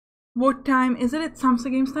What time is it? It's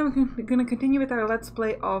Sampstra Games time. We're gonna continue with our Let's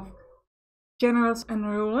Play of Generals and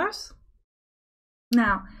Rulers.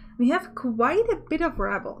 Now, we have quite a bit of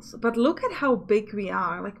rebels, but look at how big we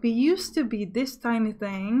are. Like, we used to be this tiny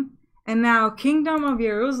thing, and now Kingdom of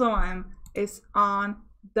Jerusalem is on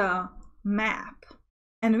the map.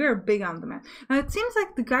 And we're big on the map. Now, it seems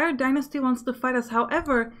like the Gyro Dynasty wants to fight us.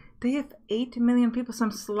 However, they have 8 million people, so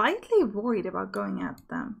I'm slightly worried about going at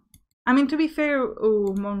them. I mean, to be fair,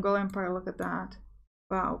 oh, Mongol Empire, look at that.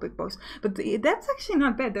 Wow, big boys. But that's actually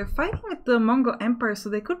not bad. They're fighting with the Mongol Empire, so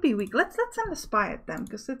they could be weak. Let's send a spy at them,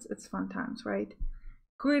 because it's fun times, right?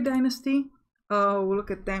 Korea Dynasty. Oh, look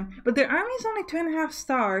at them. But their army is only 2.5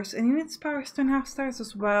 stars, and units power is 2.5 stars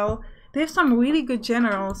as well. They have some really good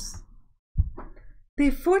generals. They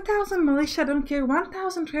have 4,000 militia, don't care,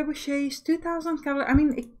 1,000 trebuchets, 2,000 cavalry. I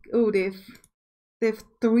mean, they have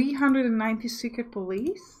 390 secret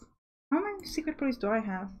police. How many secret police do I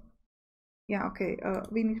have? Yeah, okay,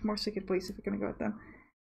 we need more secret police if we're gonna go with them.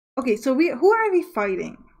 Okay, so who are we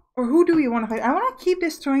fighting? Or who do we want to fight? I want to keep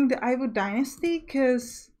destroying the Ivo Dynasty,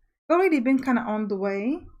 because we've already been kind of on the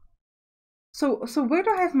way. So where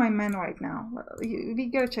do I have my men right now? We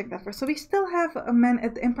gotta check that first. So we still have a men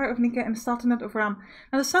at the Empire of Nika and the Sultanate of Ram.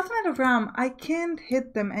 Now the Sultanate of Ram, I can't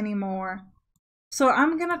hit them anymore. So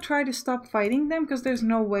I'm gonna try to stop fighting them, because there's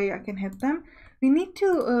no way I can hit them. We need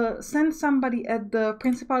to send somebody at the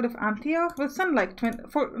Principality of Antioch. We'll send like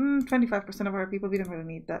 25% of our people. We don't really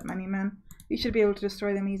need that many men. We should be able to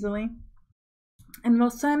destroy them easily. And we'll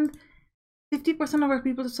send 50% of our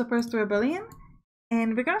people to suppress the rebellion.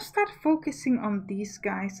 And we're gonna start focusing on these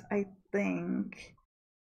guys, I think.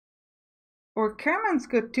 Or Kerman's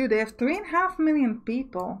good too. They have 3.5 million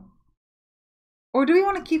people. Or do we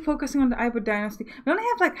want to keep focusing on the Ivo Dynasty? We only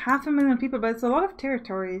have like 500,000 people, but it's a lot of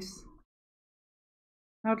territories.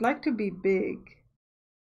 I would like to be big.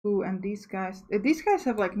 Ooh, and these guys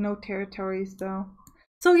have like no territories though.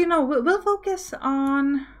 So, you know, we'll focus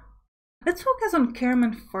on... Let's focus on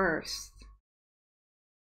Kerman first.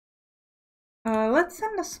 Let's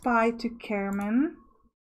send a spy to Kerman.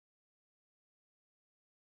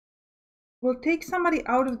 We'll take somebody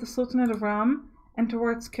out of the Sultanate of Ram and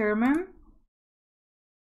towards Kerman.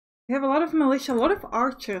 They have a lot of militia, a lot of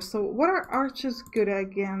archers. So what are archers good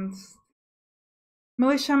against?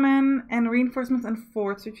 Militiamen and reinforcements and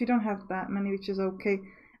forts, which we don't have that many, which is okay.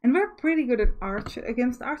 And we're pretty good at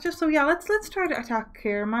against archers. So yeah, let's try to attack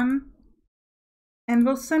Kerman. And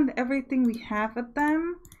we'll send everything we have at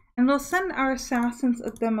them. And we'll send our assassins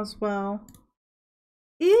at them as well.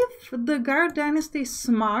 If the Gyro Dynasty is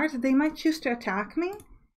smart, they might choose to attack me.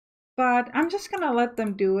 But I'm just gonna let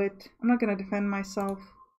them do it. I'm not gonna defend myself.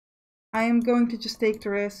 I am going to just take the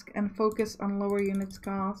risk and focus on lower units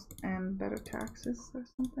cost and better taxes or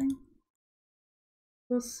something.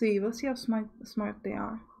 We'll see how smart they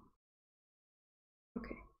are.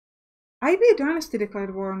 Okay. IB Dynasty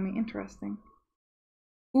declared war on me. Interesting.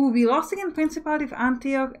 Ooh, we lost again Principality of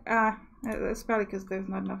Antioch. It's probably because there's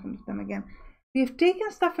not enough of them again. We have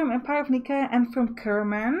taken stuff from Empire of Nika and from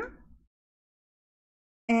Kerman.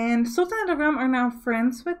 And Sultanate of Ram are now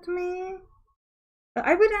friends with me.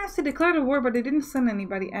 I would actually declare a war, but they didn't send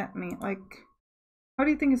anybody at me. Like, how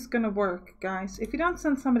do you think it's gonna work, guys? If you don't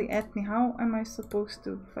send somebody at me, how am I supposed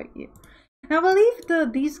to fight you? Now we'll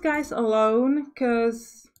leave these guys alone,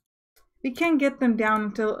 because we can't get them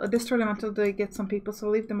down destroy them until they get some people, so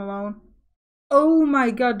leave them alone. Oh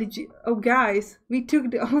my god, oh guys, we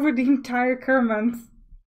took over the entire Kermans.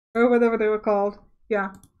 Or whatever they were called.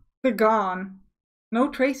 Yeah, they're gone. No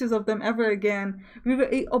traces of them ever again.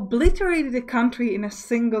 We obliterated the country in a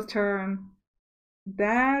single turn.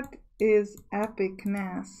 That is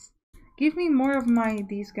epicness. Give me more of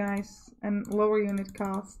these guys and lower unit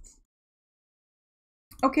costs.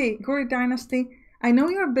 Okay, Gory Dynasty. I know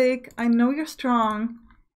you're big, I know you're strong,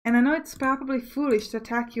 and I know it's probably foolish to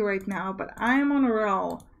attack you right now, but I'm on a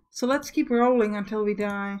roll. So let's keep rolling until we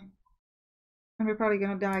die. And we're probably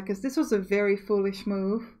gonna die, because this was a very foolish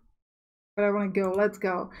move. But I want to go. Let's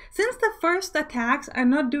go. Since the first attacks are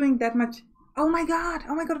not doing that much... Oh my god,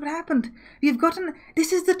 what happened? We've gotten...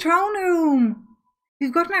 This is the throne room!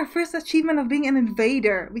 We've gotten our first achievement of being an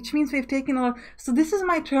invader, which means we've taken a lot... So this is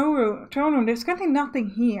my throne room. There's currently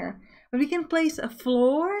nothing here. But we can place a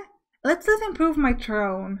floor. Let's improve my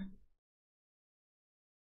throne.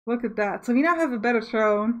 Look at that. So we now have a better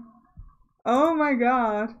throne. Oh my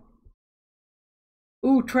god.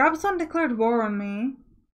 Ooh, Trabzon declared war on me.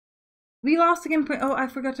 We lost again. Oh, I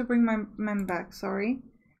forgot to bring my men back. Sorry.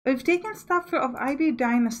 We've taken stuff of IB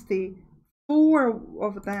Dynasty, 4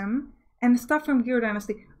 of them, and stuff from Gyro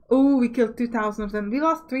Dynasty. Oh, we killed 2,000 of them. We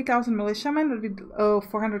lost 3,000 militiamen, but we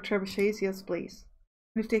 400 trebuchets. Yes, please.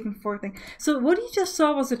 We've taken 4 things. So what you just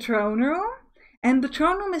saw was the throne room, and the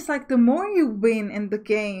throne room is like the more you win in the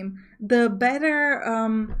game, the better,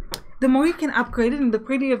 the more you can upgrade it, and the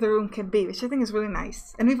prettier the room can be, which I think is really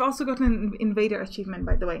nice. And we've also gotten an invader achievement,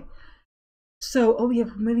 by the way. So, oh, we have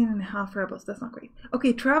 1.5 million rebels. That's not great.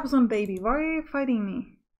 Okay, Trabzon baby, why are you fighting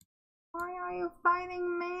me? Why are you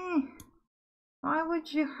fighting me? Why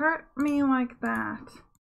would you hurt me like that?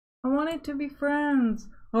 I wanted to be friends.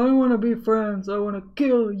 I want to be friends. I want to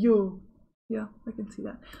kill you. Yeah, I can see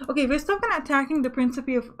that. Okay, we're still gonna attacking the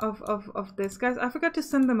Principe of this, guys. I forgot to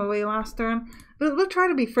send them away last turn. We'll try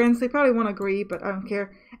to be friends. They probably won't agree, but I don't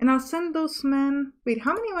care. And I'll send those men. Wait,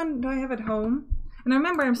 how many men do I have at home? And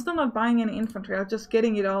remember, I'm still not buying any infantry. I'm just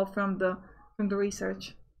getting it all from the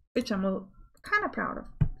research, which I'm kind of proud of.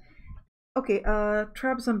 Okay,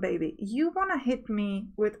 Trabzon baby, you wanna hit me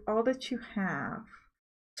with all that you have.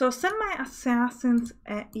 So I'll send my assassins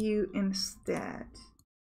at you instead.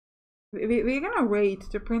 We're gonna raid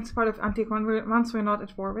the Principate of Antioch once we're not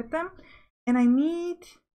at war with them. And I need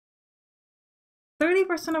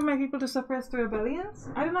 30% of my people to suppress the rebellions.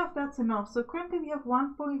 I don't know if that's enough. So currently we have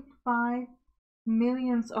 1.5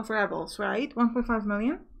 millions of rebels, right? 1.5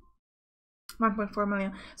 million? 1.4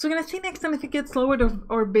 million. So we're gonna see next time if it gets lowered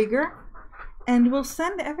or bigger. And we'll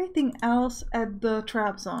send everything else at the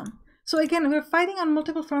Trabzon. So again, we're fighting on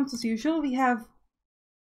multiple fronts as usual. We have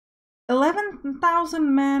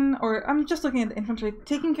 11,000 men, or I'm just looking at the infantry,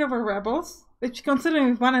 taking care of our rebels, which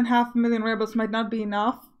considering 1.5 million rebels might not be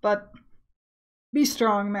enough, but be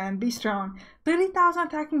strong, man, be strong. 30,000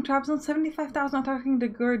 attacking Trabzon, 75,000 attacking the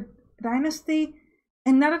Gur dynasty,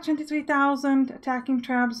 another 23,000 attacking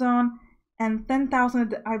Trabzon, and 10,000 at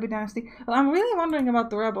the Ibu dynasty. Well, I'm really wondering about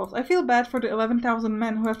the rebels. I feel bad for the 11,000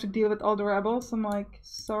 men who have to deal with all the rebels. I'm like,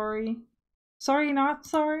 sorry. Sorry, not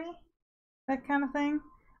sorry? That kind of thing.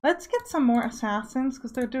 Let's get some more assassins,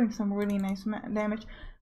 because they're doing some really nice damage.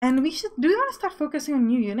 And we should, do we want to start focusing on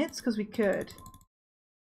new units? Because we could.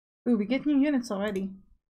 Ooh, we get new units already.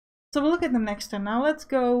 So we'll look at them next time. Now let's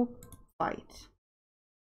go fight.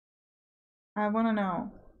 I want to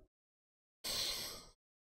know.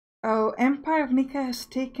 Oh, Empire of Nika has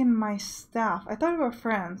taken my staff. I thought we were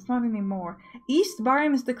friends, not anymore. East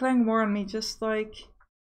Bayern is declaring war on me, just like...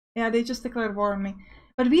 Yeah, they just declared war on me.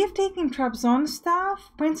 But we have taken Trabzon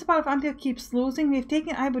staff. Principate of Antioch keeps losing. We've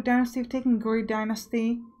taken Ibu dynasty, we've taken Guri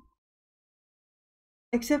dynasty.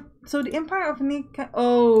 Except, so the Empire of Nika...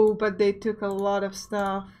 Oh, but they took a lot of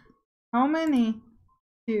stuff. How many?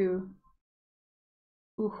 2.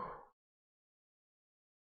 Ooh.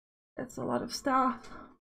 That's a lot of stuff.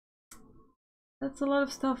 That's a lot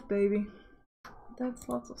of stuff, baby. That's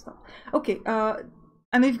lots of stuff. Okay,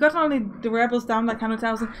 and we've got only the rebels down like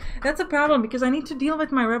 100,000. That's a problem because I need to deal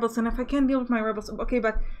with my rebels, and if I can't deal with my rebels, okay,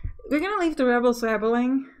 but we're gonna leave the rebels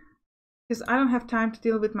rebelling because I don't have time to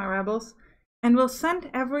deal with my rebels, and we'll send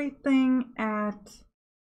everything at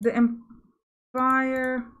the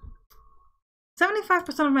Empire.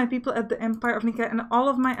 75% of my people at the Empire of Nika and all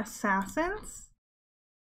of my assassins.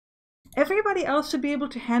 Everybody else should be able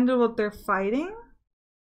to handle what they're fighting.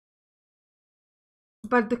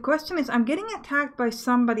 But the question is, I'm getting attacked by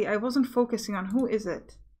somebody I wasn't focusing on. Who is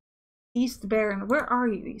it? East Baron. Where are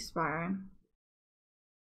you, East Baron?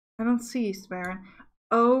 I don't see East Baron.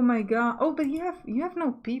 Oh my god. Oh, but you have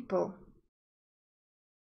no people.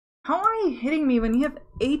 How are you hitting me when you have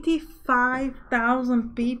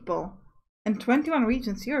 85,000 people and 21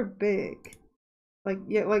 regions? You're big. Like,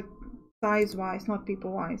 yeah, like size-wise, not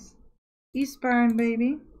people-wise. East Baron,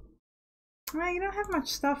 baby. Well, you don't have much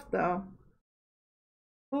stuff, though.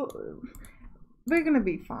 Well, we're gonna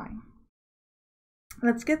be fine.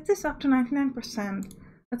 Let's get this up to 99%.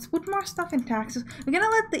 Let's put more stuff in taxes. We're gonna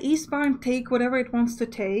let the East Baron take whatever it wants to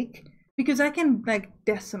take, because I can, like,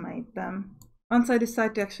 decimate them once I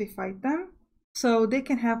decide to actually fight them. So they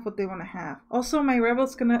can have what they want to have. Also, my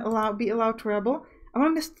rebels gonna be allowed to rebel. I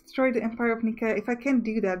want to destroy the Empire of Nika if I can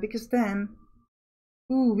do that, because then...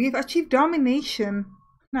 Ooh, we've achieved domination.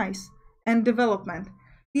 Nice. And development.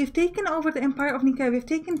 We've taken over the Empire of Nika. We've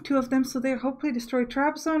taken 2 of them, so they're hopefully destroyed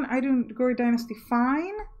Trabzon. I do Gori Dynasty,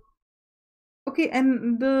 fine. Okay,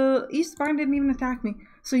 and the East Baron didn't even attack me.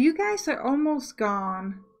 So you guys are almost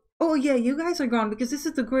gone. Oh yeah, you guys are gone, because this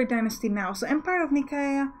is the Gori Dynasty now. So Empire of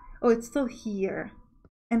Nika, oh, it's still here.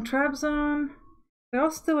 And Trabzon, they're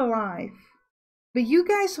all still alive. But you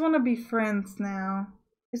guys want to be friends now.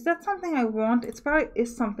 Is that something I want? It's probably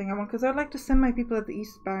is something I want, because I'd like to send my people at the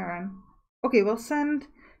East Baron. Okay, we'll send...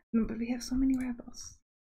 But we have so many rebels.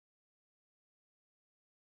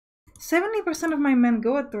 70% of my men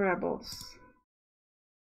go at the rebels.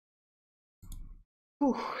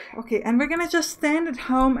 Ooh, okay, and we're gonna just stand at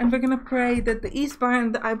home and we're gonna pray that the East Bar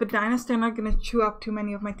and the Ibid Dynasty are not gonna chew up too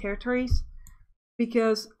many of my territories.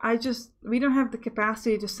 Because we don't have the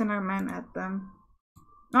capacity to send our men at them.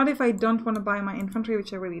 Not if I don't want to buy my infantry,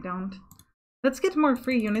 which I really don't. Let's get more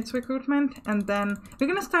free units recruitment, and then we're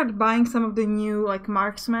gonna start buying some of the new like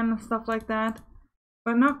marksmen and stuff like that.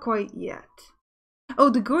 But not quite yet.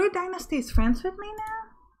 Oh, the Guri Dynasty is friends with me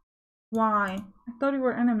now? Why? I thought we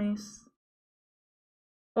were enemies.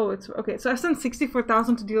 Oh, it's okay. So I sent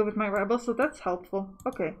 64,000 to deal with my rebels, so that's helpful.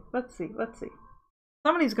 Okay, let's see.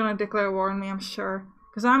 Somebody's gonna declare war on me, I'm sure.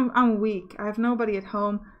 Because I'm weak. I have nobody at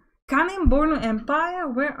home. Kanem Bornu Empire,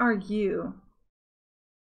 where are you?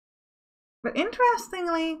 But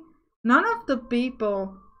interestingly, none of the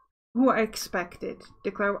people who I expected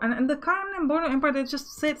declare, and the Kanem Bornu Empire, they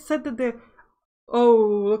just said that they're, oh,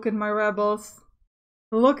 look at my rebels.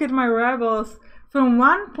 Look at my rebels. From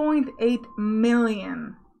 1.8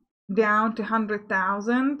 million down to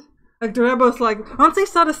 100,000. Like the rebels, like once they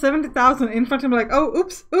saw the 70,000 infantry, I'm like, oh,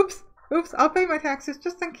 oops, I'll pay my taxes,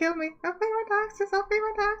 just don't kill me. I'll pay my taxes,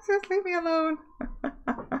 leave me alone.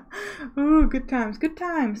 Ooh, good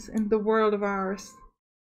times in the world of ours.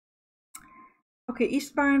 Okay,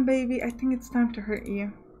 East Baron baby, I think it's time to hurt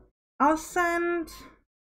you. I'll send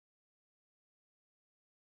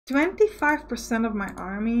 25% of my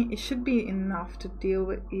army. It should be enough to deal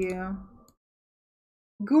with you.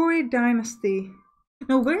 Guri Dynasty.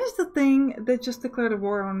 No, where's the thing that just declared a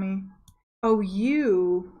war on me? Oh,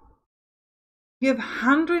 you. You have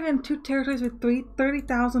 102 territories with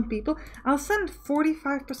 30,000 people. I'll send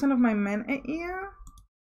 45% of my men at you.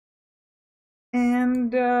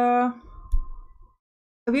 And we're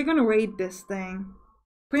gonna raid this thing.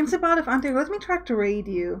 Principality of Antioch, let me try to raid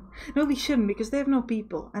you. No, we shouldn't, because they have no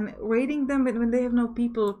people. And raiding them when they have no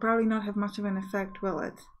people will probably not have much of an effect, will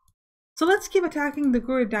it? So let's keep attacking the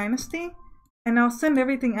Guri Dynasty. And I'll send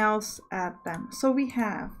everything else at them. So we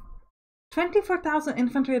have 24,000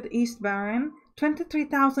 infantry at East Baron,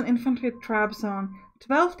 23,000 infantry at Trabzon,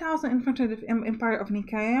 12,000 infantry at the Empire of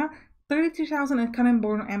Nicaea, 32,000 at Kanem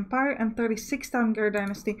Bornu Empire, and 36,000 Guri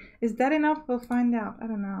Dynasty. Is that enough? We'll find out. I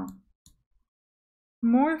don't know.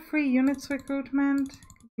 More free units recruitment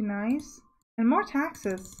could be nice. And more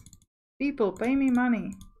taxes. People, pay me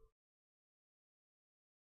money.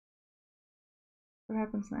 What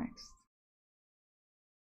happens next?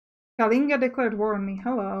 Kalinga declared war on me.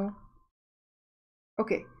 Hello.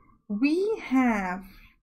 Okay. We have...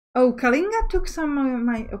 Oh, Kalinga took some of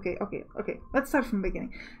my... Okay. Let's start from the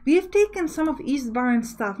beginning. We have taken some of East Baron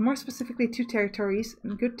stuff, more specifically 2 territories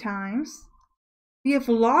in good times. We have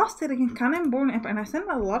lost it against Kanem Bornu Empire, and I sent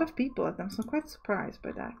a lot of people at them, so I'm quite surprised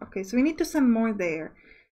by that. Okay, so we need to send more there.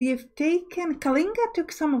 We have taken... Kalinga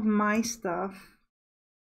took some of my stuff.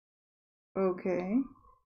 Okay.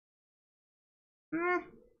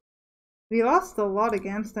 We lost a lot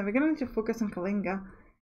against them. We're gonna need to focus on Kalinga.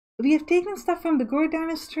 We have taken stuff from the Guri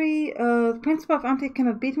Dynasty. The Principal of Antioch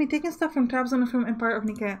cannot beat me. Taken stuff from Trabzon and from Empire of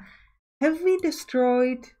Nicaea. Have we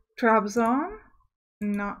destroyed Trabzon?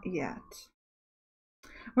 Not yet.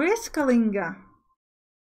 Where is Kalinga?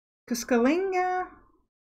 Because Kalinga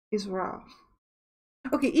is rough.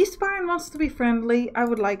 Okay, East Baron wants to be friendly. I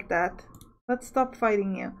would like that. Let's stop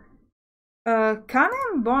fighting you.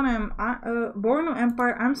 Kanem Bornu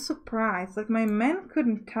Empire, I'm surprised. Like, my men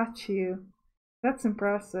couldn't touch you. That's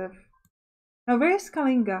impressive. Now, where's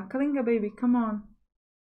Kalinga? Kalinga, baby, come on.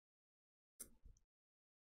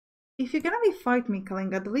 If you're gonna be fight me,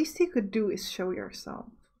 Kalinga, the least you could do is show yourself.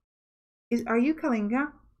 Are you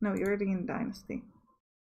Kalinga? No, you're already in Dynasty.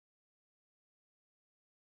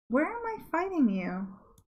 Where am I fighting you?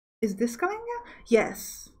 Is this Kalinga?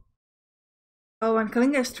 Yes. Oh, and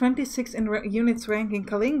Kalinga is 26 in units ranking.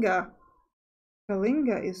 Kalinga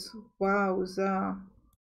is wowza.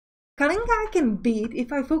 Kalinga I can beat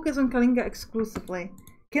if I focus on Kalinga exclusively.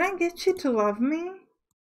 Can I get you to love me?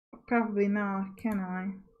 Probably not, can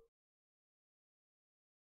I?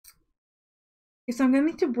 Okay, so I'm gonna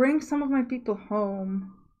need to bring some of my people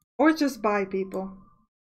home. Or just buy people.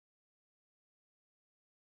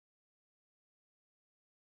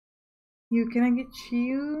 Can I get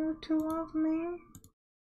you to love me?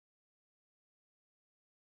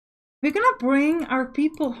 We're gonna bring our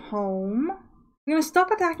people home. We're gonna stop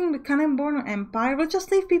attacking the Kanem Bornu Empire. We'll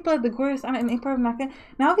just leave people at the Guris and Empire of Nicaea.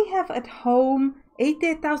 Now we have at home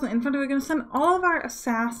 88,000 infantry. We're gonna send all of our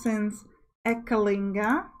assassins at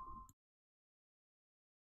Kalinga.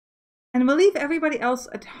 And we'll leave everybody else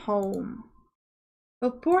at home.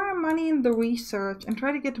 We'll pour our money in the research and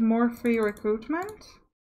try to get more free recruitment.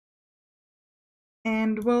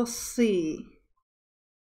 and we'll see.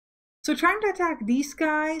 So trying to attack these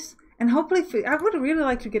guys, and hopefully, I would really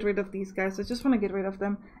like to get rid of these guys. I just want to get rid of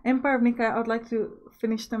them. Empire of Nika, I would like to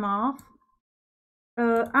finish them off.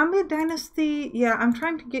 Ambient Dynasty, yeah, I'm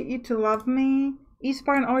trying to get you to love me.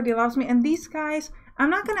 Eastbarn already loves me, and these guys, I'm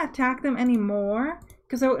not gonna attack them anymore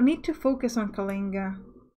because I need to focus on Kalinga.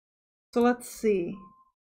 So let's see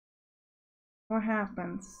what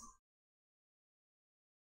happens.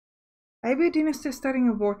 Ibio Dynasty is starting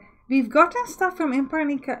a war. We've gotten stuff from Empire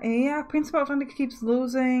Nikaea. Principal Atlantic keeps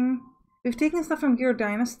losing. We've taken stuff from Giro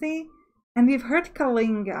Dynasty. And we've hurt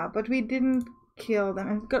Kalinga, but we didn't kill them.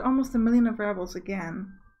 And we've got almost 1 million of rebels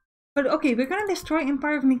again. But okay, we're gonna destroy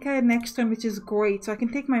Empire of Nikaea next turn, which is great. So I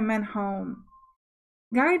can take my men home.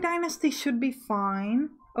 Gary Dynasty should be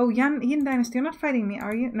fine. Oh, Yin Dynasty, you're not fighting me,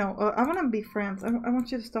 are you? No, I wanna be friends. I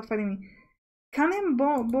want you to stop fighting me. Kanim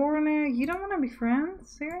Borner, you don't wanna be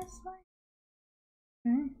friends? Seriously?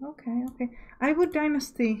 Okay. Iwood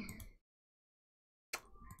Dynasty.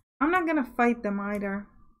 I'm not gonna fight them either.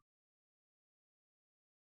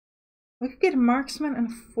 We could get marksmen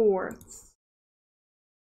and forts.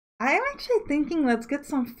 I am actually thinking let's get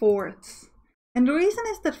some forts. And the reason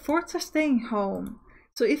is that forts are staying home.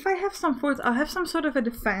 So if I have some forts, I'll have some sort of a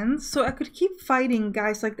defense. So I could keep fighting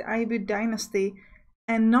guys like the Iwood Dynasty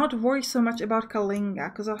and not worry so much about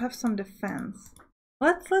Kalinga, because I'll have some defense.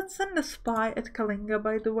 Let's send a spy at Kalinga,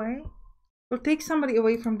 by the way. We'll take somebody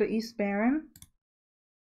away from the East Baron.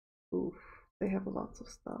 Oof, they have lots of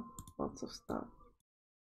stuff.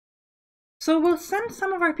 So we'll send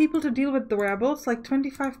some of our people to deal with the rebels, like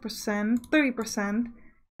 25%, 30%,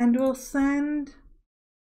 and we'll send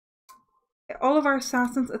all of our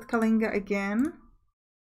assassins at Kalinga again.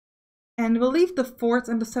 And we'll leave the forts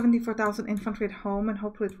and the 74,000 infantry at home, and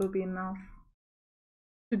hopefully it will be enough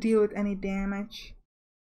to deal with any damage.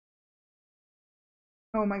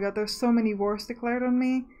 Oh my god, there's so many wars declared on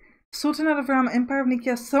me. Sultanate of Ram, Empire of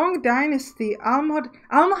Nikia, Song Dynasty, Almohad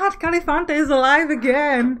Califante is alive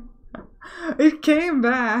again! It came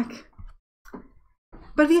back!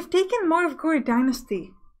 But we have taken more of Gori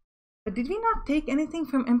Dynasty. But did we not take anything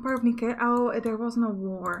from Empire of Nikia? Oh, there was no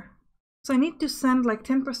war. So I need to send like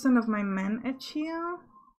 10% of my men at you.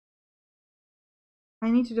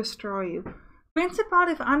 I need to destroy you.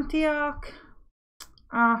 Principality of Antioch.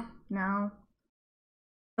 No.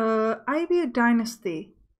 Ibio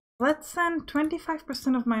Dynasty. Let's send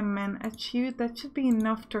 25% of my men at you. That should be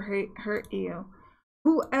enough to hurt you.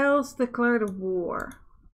 Who else declared a war?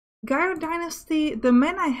 Gyro Dynasty. The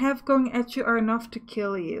men I have going at you are enough to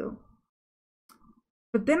kill you.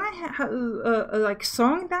 But then I have like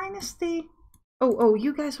Song Dynasty. Oh,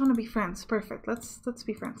 you guys want to be friends? Perfect. Let's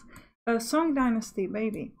be friends. Song Dynasty,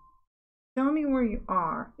 baby. Tell me where you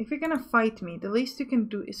are. If you're gonna fight me, the least you can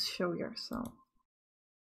do is show yourself.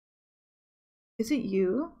 Is it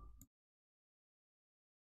you?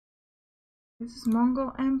 This is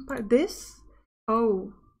Mongol Empire. This?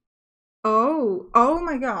 Oh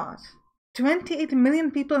my god. 28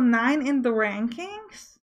 million people, 9 in the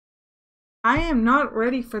rankings? I am not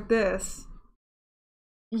ready for this.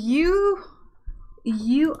 I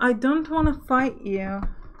don't want to fight you.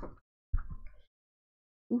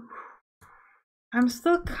 Oof. I'm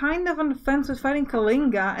still kind of on the fence with fighting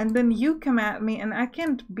Kalinga, and then you come at me and I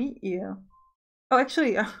can't beat you. Oh,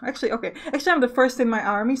 actually, okay. Actually, I'm the first in my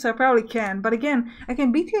army, so I probably can. But again, I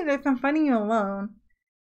can beat you if I'm fighting you alone.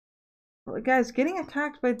 Well, guys, getting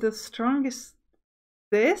attacked by the strongest...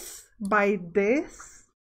 By this?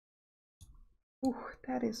 Ooh,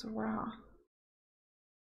 that is rough.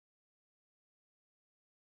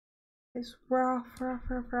 It's rough.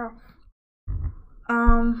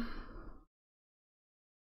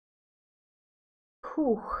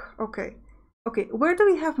 Whew, okay, where do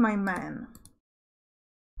we have my men?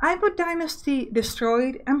 Ibo Dynasty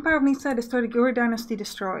destroyed, Empire of Nisa destroyed, Guru Dynasty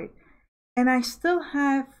destroyed. And I still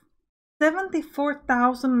have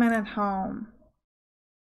 74,000 men at home.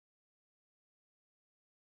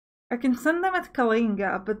 I can send them at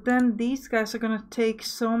Kalinga, but then these guys are gonna take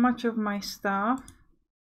so much of my stuff.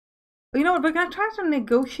 You know what, we're gonna try to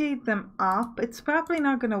negotiate them up. It's probably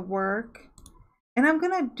not gonna work. And I'm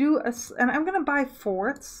gonna I'm gonna buy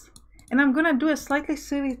forts. And I'm gonna do a slightly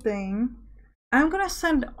silly thing. I'm gonna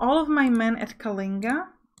send all of my men at Kalinga.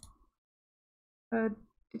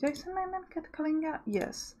 Did I send my men at Kalinga?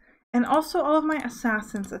 Yes. And also all of my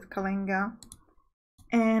assassins at Kalinga.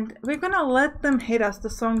 And we're gonna let them hit us, the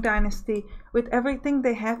Song Dynasty, with everything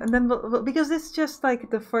they have. And then because it's just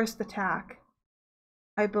like the first attack,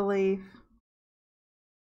 I believe.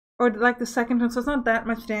 or like the second turn, so it's not that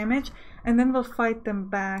much damage. And then we'll fight them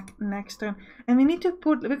back next turn. And we need to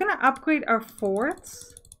put, we're gonna upgrade our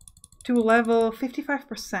forts to level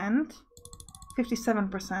 55%,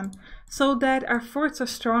 57%, so that our forts are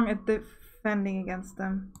strong at defending against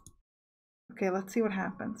them. Okay, let's see what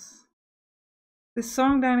happens. This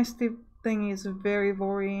Song Dynasty thing is very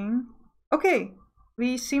worrying. Okay,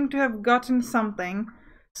 we seem to have gotten something.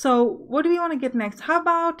 So what do we want to get next? How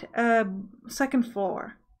about second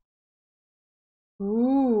floor?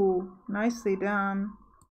 Ooh, nicely done.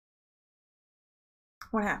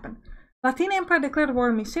 What happened? Latin Empire declared war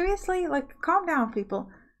on me. Seriously? Like, calm down, people.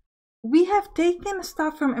 We have taken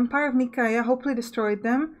stuff from Empire of Nicaea, hopefully destroyed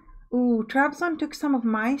them. Ooh, Trabzon took some of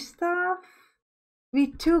my stuff.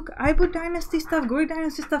 We took Aibud Dynasty stuff, Guri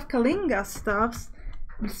Dynasty stuff, Kalinga stuffs.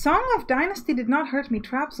 Song of Dynasty did not hurt me,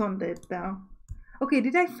 Trabzon did though. Okay,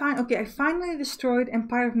 did I find... Okay, I finally destroyed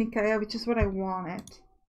Empire of Nicaea, which is what I wanted.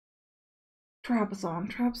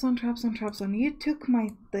 Trabzon, Trabzon, Trabzon, Trabzon. You took my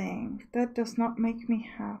thing. That does not make me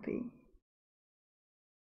happy.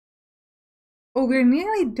 Oh, we're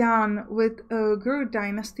nearly done with Guru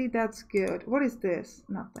Dynasty. That's good. What is this?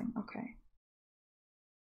 Nothing. Okay.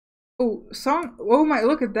 Oh, Song... Oh my,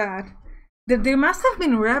 look at that. There must have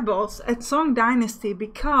been rebels at Song Dynasty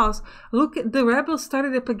because look, the rebels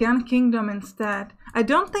started a Pagan kingdom instead. I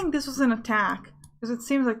don't think this was an attack because it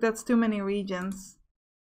seems like that's too many regions.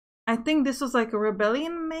 I think this was like a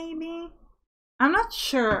rebellion maybe? I'm not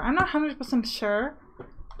sure. I'm not 100% sure,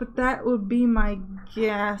 but that would be my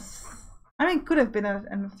guess. I mean, it could have been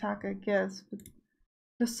an attack, I guess. But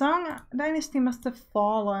the Song Dynasty must have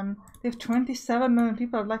fallen. They have 27 million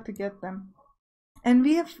people. I'd like to get them. And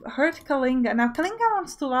we have hurt Kalinga. Now, Kalinga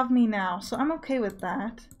wants to love me now, so I'm okay with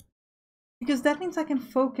that. Because that means I can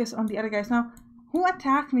focus on the other guys. Now, who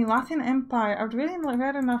attacked me? Latin Empire. I'd really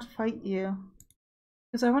rather not fight you.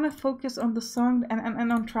 Because I want to focus on the Song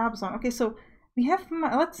and on Trabzon. Okay, so we have...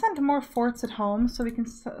 Let's send more forts at home so we can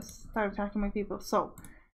start attacking my people. So,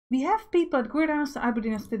 we have people at Guru Dynasty, Aibud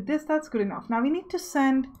Dynasty. That's good enough. Now, we need to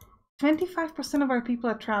send 25% of our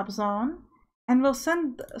people at Trabzon. And we'll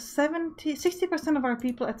send 60% of our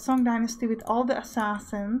people at Song Dynasty with all the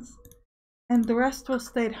assassins. And the rest will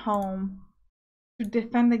stay at home to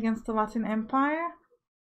defend against the Latin Empire.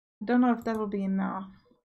 I don't know if that will be enough.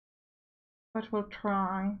 But we'll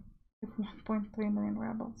try. With 1.3 million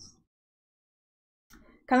rebels.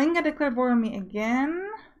 Kalinga declared war on me again.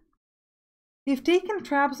 We've taken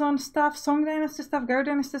Trabzon stuff, Song Dynasty stuff, Guru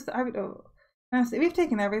Dynasty stuff. We've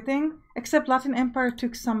taken everything, except Latin Empire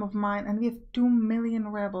took some of mine, and we have 2 million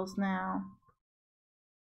rebels now.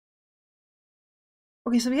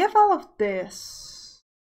 Okay, so we have all of this,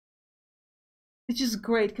 which is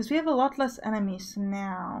great, because we have a lot less enemies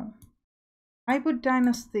now. Aibud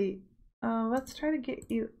Dynasty, let's try to get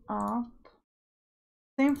you up.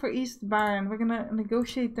 Same for East Baron, we're gonna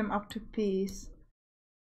negotiate them up to peace.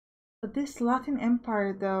 But this Latin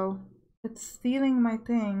Empire, though, it's stealing my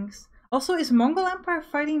things. Also, is Mongol Empire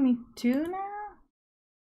fighting me too now?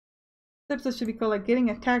 This episode should be called like getting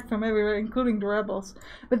attacked from everywhere, including the rebels.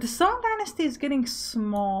 But the Song Dynasty is getting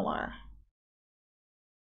smaller.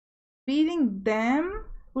 Beating them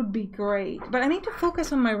would be great. But I need to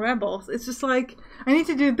focus on my rebels. It's just like, I need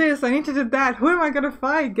to do this, I need to do that. Who am I gonna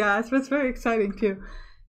fight, guys? But it's very exciting too.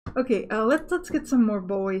 Okay, let's get some more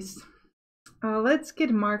boys. Let's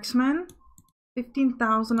get marksmen.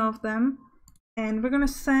 15,000 of them. And we're gonna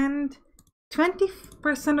send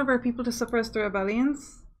 20% of our people to suppress the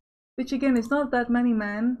rebellions, which again is not that many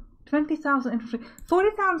men. 20,000 infantry,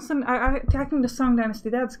 40,000 are attacking the Song Dynasty.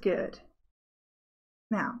 That's good.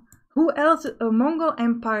 Now, who else? Mongol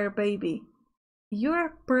Empire, baby.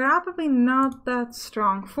 You're probably not that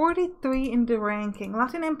strong. 43 in the ranking.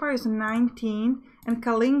 Latin Empire is 19, and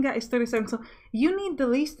Kalinga is 37. So you need the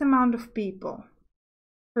least amount of people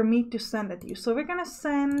for me to send at you. So we're gonna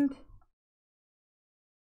send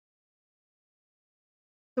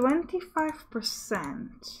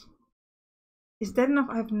 25%. Is that enough?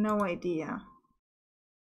 I have no idea.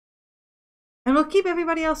 And we'll keep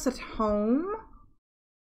everybody else at home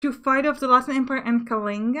to fight off the Latin Empire and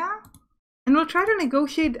Kalinga. And we'll try to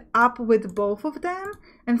negotiate up with both of them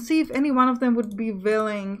and see if any one of them would be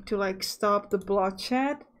willing to like stop the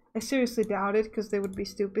bloodshed. I seriously doubt it because they would be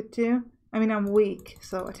stupid too. I mean, I'm weak,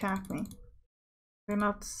 so attack me. They're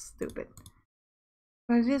not stupid.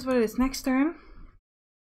 But it is what it is. Next turn.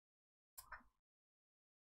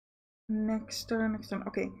 Next turn.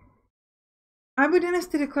 Okay. Aibud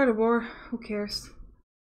Dynasty declared a war. Who cares?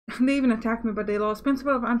 They even attacked me, but they lost.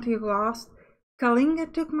 Principle of Antioch lost.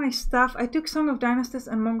 Kalinga took my stuff. I took Song of Dynasties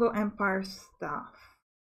and Mongol Empire stuff.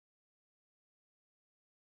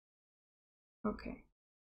 Okay.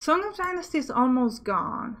 Song of Dynasty is almost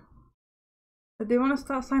gone. They want to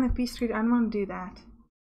start sign a peace treaty. I don't want to do that.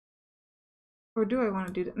 Or do I want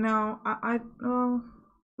to do that? No, well,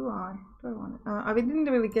 do I? Do I want it? I didn't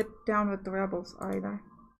really get down with the rebels either.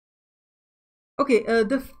 Okay,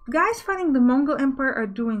 the guys fighting the Mongol Empire are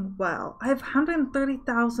doing well. I have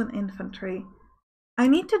 130,000 infantry. I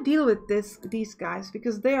need to deal with these guys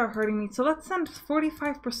because they are hurting me. So let's send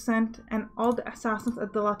 45% and all the assassins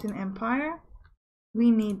at the Latin Empire. We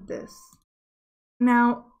need this.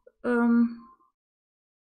 Now,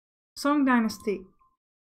 Song Dynasty.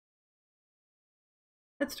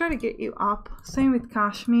 Let's try to get you up. Same with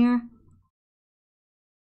Kashmir.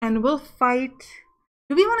 And we'll fight.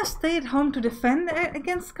 Do we want to stay at home to defend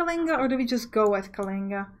against Kalinga, or do we just go at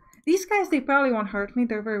Kalinga? These guys, they probably won't hurt me.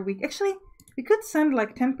 They're very weak. Actually, we could send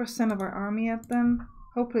like 10% of our army at them.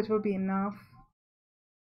 Hopefully it will be enough.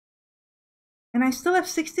 And I still have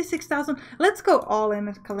 66,000. Let's go all in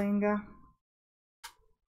at Kalinga.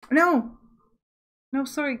 No! No,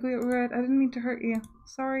 sorry, Red. I didn't mean to hurt you.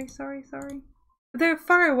 Sorry. They're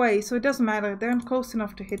far away, so it doesn't matter. They're not close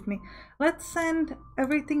enough to hit me. Let's send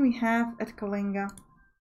everything we have at Kalinga.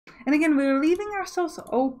 And again, we're leaving ourselves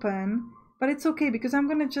open, but it's okay because I'm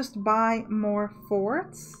gonna just buy more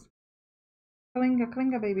forts.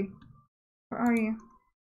 Kalinga, baby. Where are you?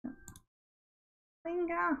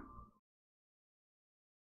 Kalinga.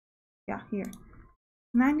 Yeah, here.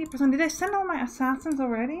 90%. Did I send all my assassins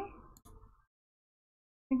already?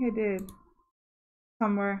 I think I did.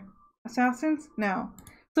 Somewhere. Assassins? No.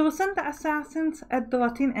 So we'll send the assassins at the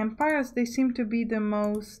Latin Empire as they seem to be the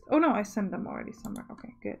most... Oh no, I sent them already somewhere.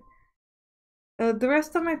 Okay, good. The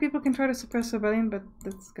rest of my people can try to suppress rebellion, but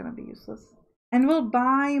that's gonna be useless. And we'll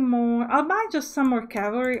buy more... I'll buy just some more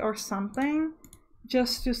cavalry or something.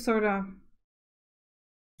 Just to sort of...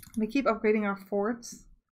 We keep upgrading our forts.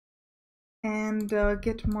 And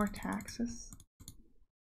get more taxes.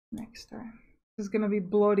 Next time. It's gonna be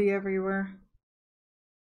bloody everywhere.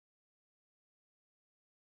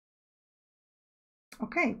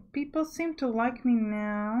 Okay, people seem to like me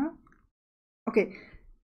now. Okay,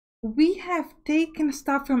 we have taken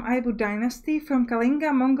stuff from Aibu Dynasty, from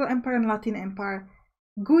Kalinga, Mongol Empire, and Latin Empire.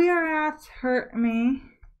 Gujarat hurt me.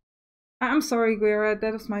 I'm sorry, Gujarat,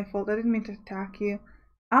 that was my fault. I didn't mean to attack you.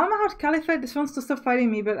 Almohad Caliphate just wants to stop fighting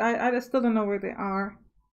me, but I still don't know where they are.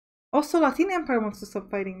 Also, Latin Empire wants to stop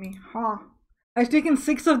fighting me. Huh. I've taken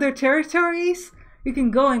 6 of their territories. You can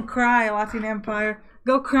go and cry, Latin Empire.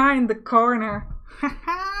 Go cry in the corner.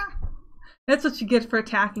 That's what you get for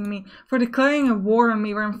attacking me. For declaring a war on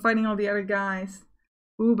me where I'm fighting all the other guys.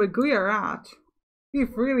 Ooh, but Gujarat.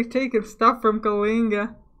 You've really taken stuff from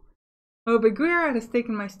Kalinga. Oh, but Gujarat has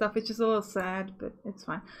taken my stuff, which is a little sad, but it's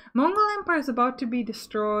fine. Mongol Empire is about to be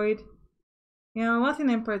destroyed. You know, Latin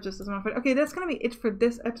Empire just doesn't want to fight. Okay, that's gonna be it for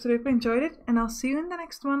this episode. I hope you enjoyed it, and I'll see you in the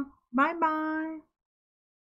next one. Bye bye!